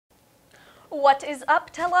What is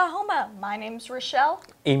up, Tullahoma? My name's Rochelle.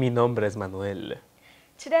 Y mi nombre es Manuel.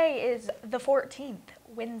 Today is the 14th,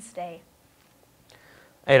 Wednesday.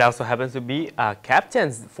 It also happens to be a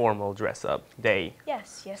captain's formal dress-up day.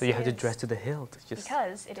 Yes, So you it have to is. dress to the hilt. Just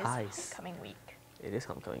Because it is ties. homecoming week. It is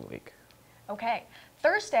homecoming week. Okay,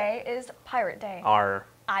 Thursday is Pirate Day. Our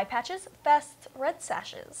Eye patches, vests, red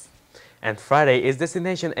sashes. and Friday is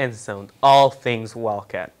Destination Endzone. All things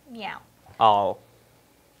Wildcat. Meow. All.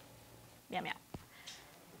 Meow meow.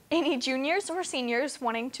 Any juniors or seniors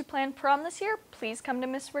wanting to plan prom this year, please come to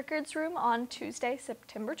Miss Rickard's room on Tuesday,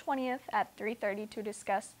 September 20th at 3:30 to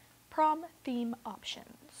discuss prom theme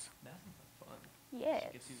options. That sounds like fun. Yes.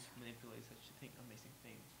 She gets to manipulate such amazing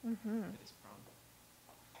things Mm-hmm. for this prom.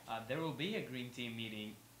 There will be a green team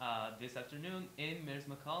meeting this afternoon in Ms.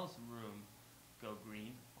 McCall's room. Go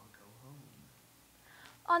green or go home.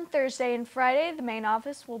 On Thursday and Friday, the main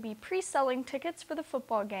office will be pre-selling tickets for the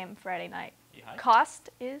football game Friday night. You high? Cost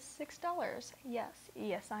is $6. Yes,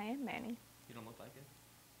 I am, Manny. You don't look like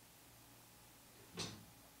it.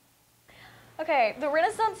 Okay, the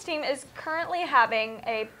Renaissance team is currently having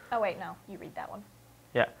a... Oh, wait, no, you read that one.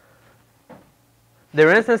 Yeah. The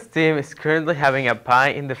Renaissance team is currently having a pie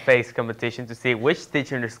in the face competition to see which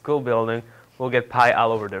teacher in the school building will get pie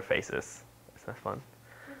all over their faces. Isn't that fun?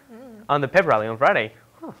 Mm-hmm. On the pep rally on Friday.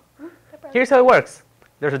 Huh. Here's how it works.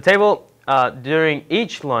 There's a table during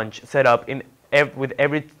each lunch set up with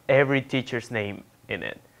every teacher's name in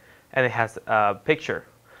it, and it has a picture.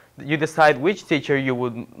 You decide which teacher you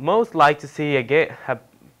would most like to see get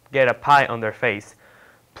a pie on their face.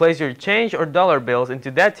 Place your change or dollar bills into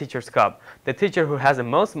that teacher's cup. The teacher who has the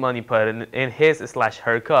most money put in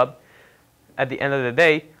his/her cup at the end of the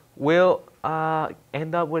day will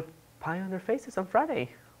end up with pie on their faces on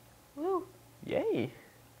Friday. Woo. Yay!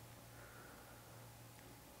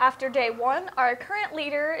 After day one, our current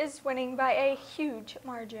leader is winning by a huge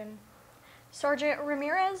margin. Sergeant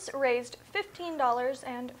Ramirez raised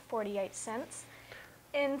 $15.48.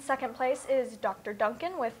 In second place is Dr.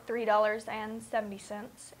 Duncan with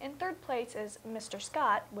 $3.70. In third place is Mr.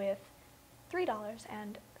 Scott with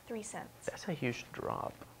 $3.03. That's a huge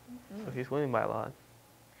drop. So he's winning by a lot.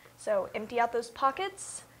 So empty out those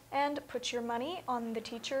pockets and put your money on the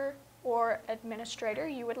teacher or administrator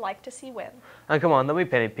you would like to see win. And come on, don't be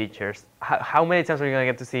penny teachers. How many times are you going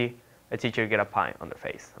to get to see a teacher get a pie on their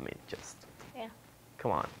face? I mean, just, Yeah. come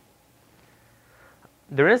on.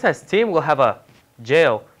 The Renaissance team will have a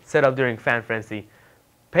jail set up during Fan Frenzy.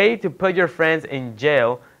 Pay to put your friends in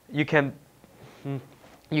jail. You can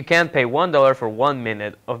pay $1 for 1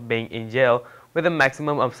 minute of being in jail, with a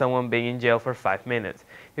maximum of someone being in jail for 5 minutes.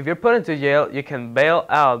 If you're put into jail, you can bail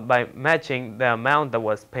out by matching the amount that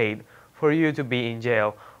was paid for you to be in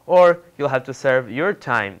jail, or you'll have to serve your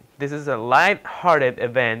time. This is a light-hearted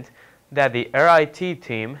event that the RIT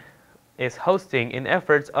team is hosting in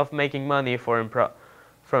efforts of making money from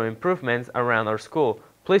improvements around our school.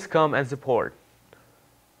 Please come and support.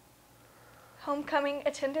 Homecoming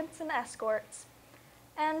attendants and escorts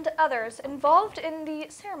and others involved in the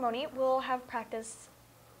ceremony will have practice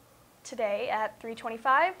today at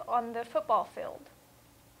 3:25 on the football field.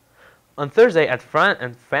 On Thursday at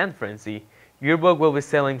Fan Frenzy, Yearbook will be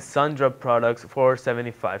selling Sundrop products for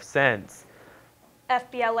 75 cents.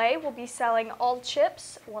 FBLA will be selling all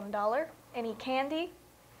chips, $1. Any candy,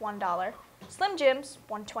 $1. Slim Jims,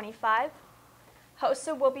 $1.25.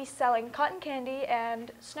 HOSA will be selling cotton candy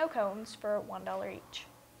and snow cones for $1 each.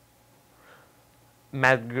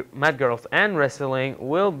 Mad Girls and Wrestling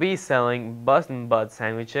will be selling Boston Butt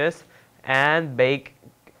sandwiches and baked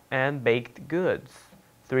goods.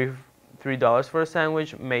 $3 for a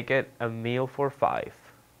sandwich, make it a meal for 5.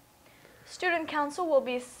 Student Council will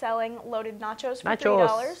be selling loaded nachos for Nachos.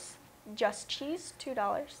 $3. Just cheese,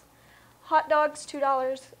 $2. Hot dogs,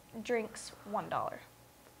 $2. Drinks, $1.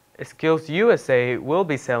 Skills USA will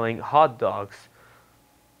be selling hot dogs,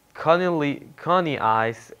 Coney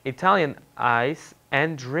ice, Italian ice,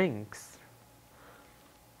 and drinks.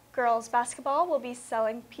 Girls basketball will be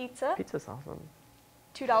selling pizza, Pizza's awesome.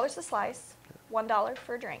 $2 a slice, $1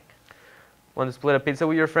 for a drink. Want to split a pizza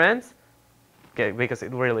with your friends? Okay, because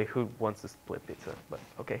who wants to split pizza? But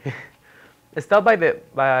okay. Stop by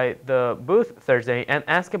the booth Thursday and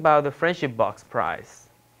ask about the friendship box prize.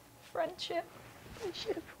 Friendship.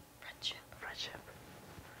 Friendship.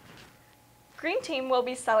 Green Team will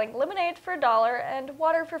be selling lemonade for $1 and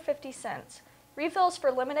water for 50 cents. Refills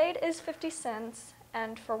for lemonade is 50 cents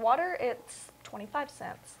and for water it's 25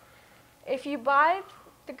 cents. If you buy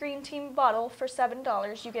the Green Team bottle for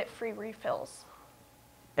 $7, you get free refills.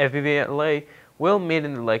 FBVLA will meet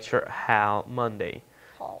in the lecture hall Monday.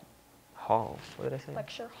 Hall. hall. What did I say?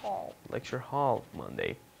 Lecture hall. Lecture hall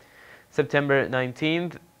Monday. September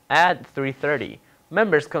 19th at 3:30.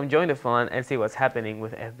 Members come join the fun and see what's happening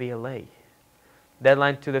with FBLA.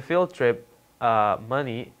 Deadline to the field trip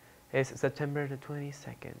money is September the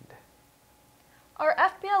 22nd. Our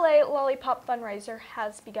FBLA Lollipop fundraiser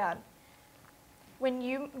has begun. When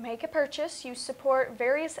you make a purchase, you support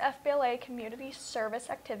various FBLA community service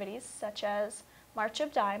activities such as March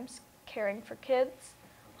of Dimes, Caring for Kids,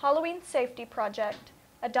 Halloween Safety Project,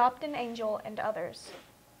 Adopt an Angel, and others.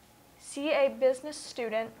 See a business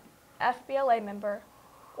student, FBLA member,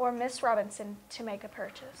 or Miss Robinson to make a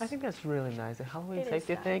purchase. I think that's really nice. The Halloween It is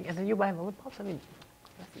safety thing, nice. and then you buy lollipops. I mean,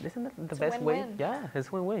 isn't that the It's a best way? win-win. Yeah,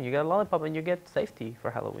 it's win-win. You get a lollipop and you get safety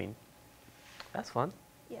for Halloween. That's fun.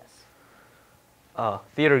 Yes.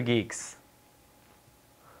 Theater geeks.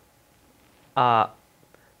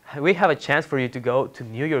 We have a chance for you to go to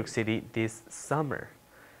New York City this summer.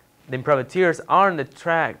 The Improvateers are on the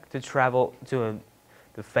track to travel to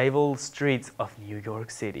the fabled streets of New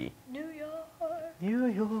York City. New York. New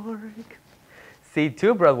York. See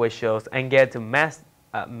 2 Broadway shows and get to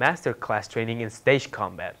master class training in stage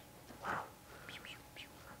combat.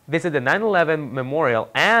 Visit the 9/11 Memorial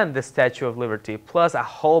and the Statue of Liberty, plus a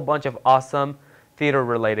whole bunch of awesome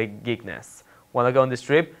theater-related geekness. Want to go on this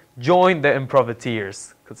trip? Join the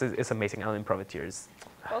Improvateers, because it's amazing. I'm Improvateers.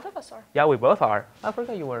 Both of us are. Yeah, we both are. I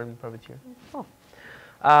forgot you were an Improvateer. Oh.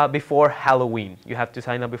 Before Halloween. You have to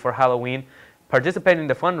sign up before Halloween. Participate in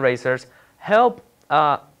the fundraisers. Help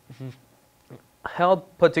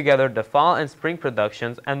put together the fall and spring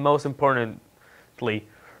productions, and most importantly,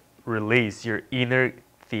 release your inner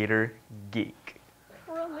theater geek.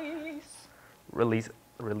 Release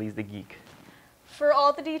the geek. For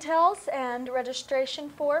all the details and registration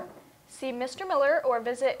form, see Mr. Miller or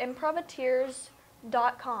visit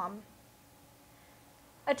improvateers.com.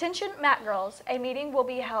 Attention Matt Girls, a meeting will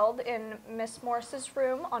be held in Miss Morris's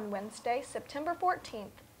room on Wednesday, September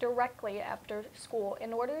 14th, directly after school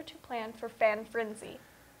in order to plan for Fan Frenzy.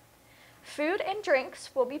 Food and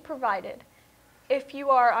drinks will be provided. If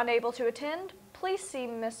you are unable to attend, please see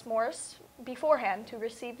Miss Morris beforehand to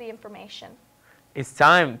receive the information. It's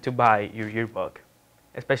time to buy your yearbook,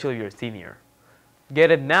 especially if you're a senior.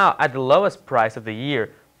 Get it now at the lowest price of the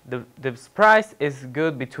year. The price is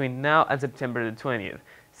good between now and September the 20th.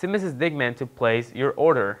 See Mrs. Digman to place your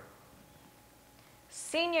order.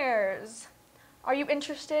 Seniors, are you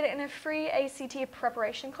interested in a free ACT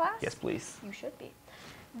preparation class? Yes, please. You should be.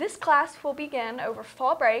 This class will begin over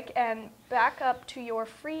fall break and back up to your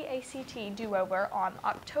free ACT do-over on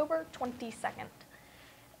October 22nd.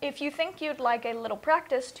 If you think you'd like a little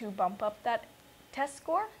practice to bump up that test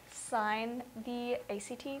score, sign the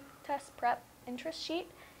ACT test prep interest sheet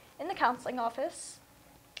in the counseling office.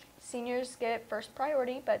 Seniors get first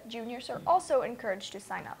priority, but juniors are also encouraged to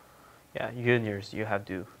sign up. Yeah, juniors, you have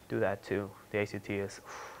to do that too. The ACT is...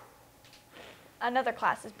 Another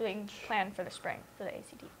class is being planned for the spring for the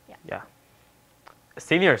ACT. Yeah.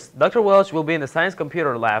 Seniors, Dr. Welch will be in the Science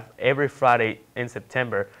Computer Lab every Friday in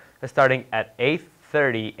September, starting at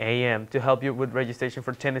 8:30 a.m. to help you with registration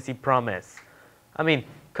for Tennessee Promise. I mean,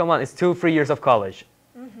 come on, it's 2 free years of college.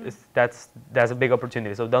 That's a big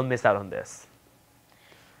opportunity, so don't miss out on this.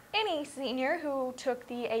 Any senior who took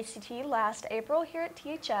the ACT last April here at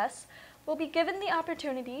THS will be given the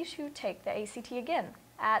opportunity to take the ACT again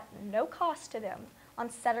at no cost to them on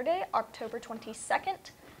Saturday, October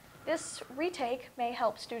 22nd. This retake may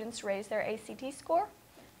help students raise their ACT score.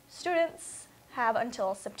 Students have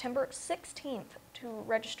until September 16th to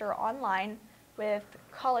register online with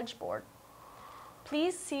College Board.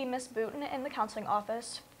 Please see Ms. Booten in the counseling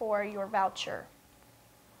office for your voucher.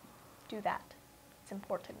 Do that. It's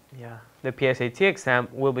important. Yeah. The PSAT exam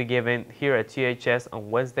will be given here at THS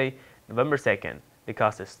on Wednesday, November 2nd. The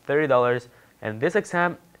cost is $30, and this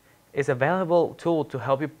exam is a valuable tool to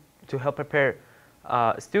help prepare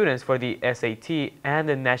students for the SAT and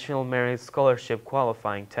the National Merit Scholarship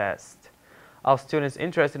qualifying test. All students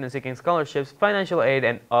interested in seeking scholarships, financial aid,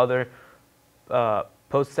 and other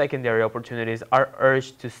post-secondary opportunities are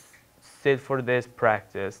urged to sit for this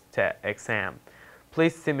practice exam.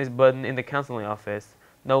 Please see Ms. Button in the counseling office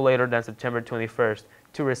no later than September 21st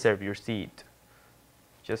to reserve your seat.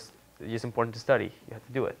 Just important to study. You have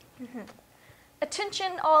to do it.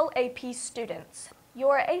 Attention all AP students.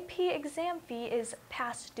 Your AP exam fee is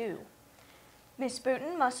past due. Ms.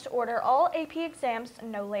 Booten must order all AP exams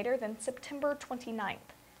no later than September 29th.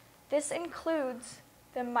 This includes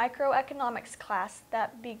the microeconomics class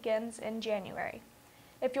that begins in January.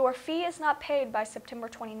 If your fee is not paid by September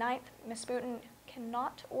 29th, Ms. Booten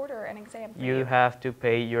cannot order an exam for you. You have to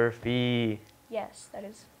pay your fee. Yes, that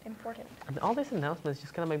is important. And all these announcements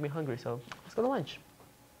just kind of make me hungry, so let's go to lunch.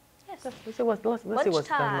 Yes. Let's see what's done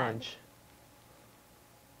Lunchtime. lunch.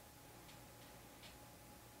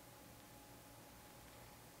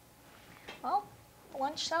 Well,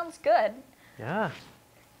 lunch sounds good. Yeah,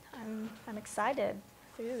 I'm excited.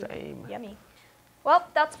 Food. same. Yummy. Well,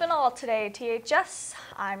 that's been all today, THS.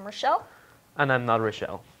 I'm Rochelle. And I'm not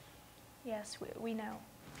Rochelle. Yes, we know.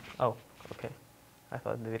 Oh, okay. I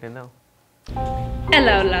thought they didn't know.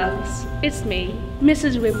 Hello, loves. It's me,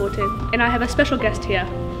 Mrs. Wimbledon, and I have a special guest here.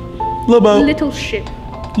 Little boat. Little ship.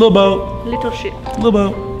 Little boat. Little ship. Little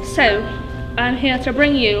boat. So, I'm here to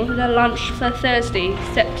bring you the lunch for Thursday,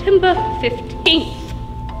 September 15th.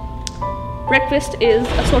 Breakfast is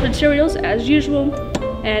assorted cereals as usual,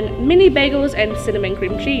 and mini bagels and cinnamon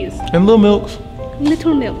cream cheese. And little milks.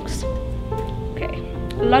 Little milks. Okay.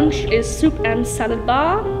 Lunch is soup and salad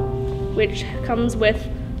bar, which comes with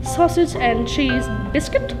sausage and cheese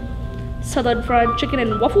biscuit, southern fried chicken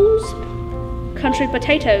and waffles, country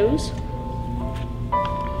potatoes,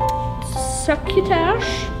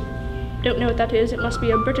 succotash, don't know what that is, it must be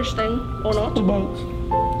a British thing or not, Little boats.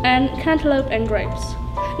 and cantaloupe and grapes.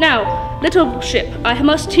 Now, little ship, I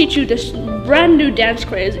must teach you this brand new dance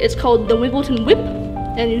craze. It's called the Wimbledon Whip,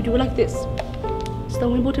 and you do it like this. It's the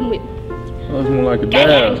Wimbledon Whip. That's more like a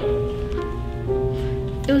dab.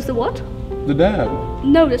 It was the what? The dab.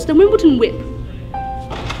 No, it's the Wimbledon Whip.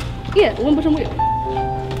 Yeah, the Wimbledon Whip.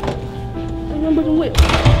 The Wimbledon Whip.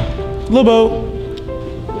 Little boat.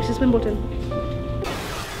 Mrs. Wimbledon.